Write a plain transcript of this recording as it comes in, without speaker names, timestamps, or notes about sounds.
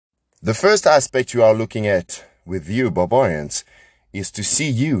The first aspect you are looking at with you, Barbarians, is to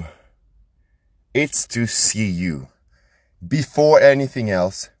see you. It's to see you. Before anything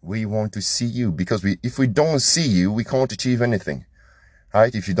else, we want to see you, because if we don't see you, we can't achieve anything.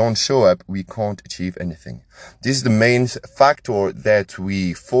 Right? If you don't show up, we can't achieve anything. This is the main factor that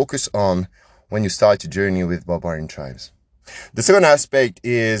we focus on when you start your journey with Barbarian Tribes. The second aspect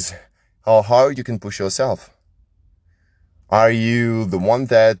is how hard you can push yourself. Are you the one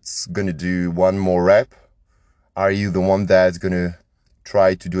that's going to do one more rep? Are you the one that's going to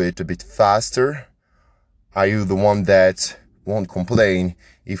try to do it a bit faster? Are you the one that won't complain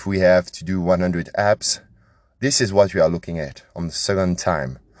if we have to do 100 abs? This is what we are looking at on the second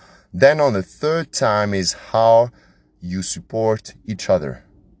time. Then on the third time is how you support each other.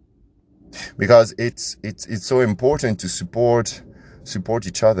 Because it's so important to support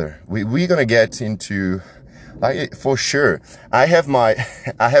each other. We're gonna get into, like, for sure. I have my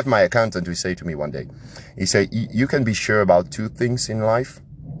accountant who say to me one day, he said, you can be sure about two things in life,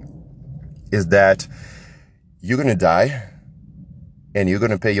 is that you're gonna die and you're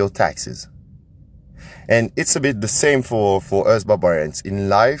gonna pay your taxes. And it's a bit the same for us Barbarians. In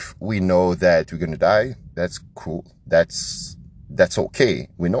life, we know that we're going to die. That's cool. That's okay.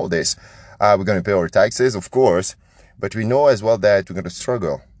 We know this. We're going to pay our taxes, of course. But we know as well that we're going to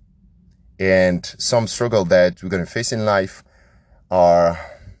struggle. And some struggle that we're going to face in life are,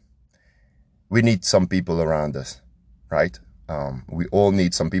 we need some people around us, right? We all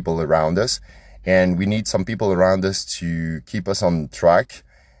need some people around us. And we need some people around us to keep us on track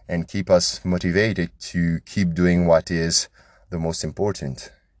and keep us motivated to keep doing what is the most important.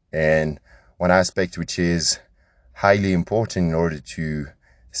 And one aspect which is highly important in order to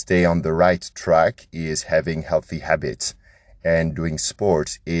stay on the right track is having healthy habits. And doing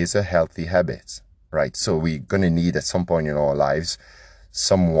sport is a healthy habit, right? So we're going to need at some point in our lives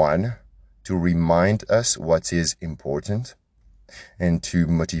someone to remind us what is important and to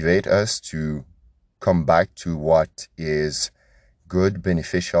motivate us to come back to what is good,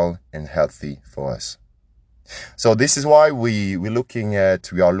 beneficial, and healthy for us. So this is why we are looking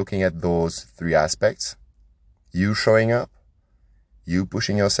at those three aspects: you showing up, you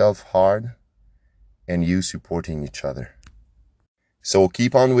pushing yourself hard, and you supporting each other. So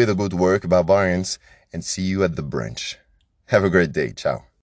keep on with the good work, Barbarians, and see you at the brunch. Have a great day. Ciao.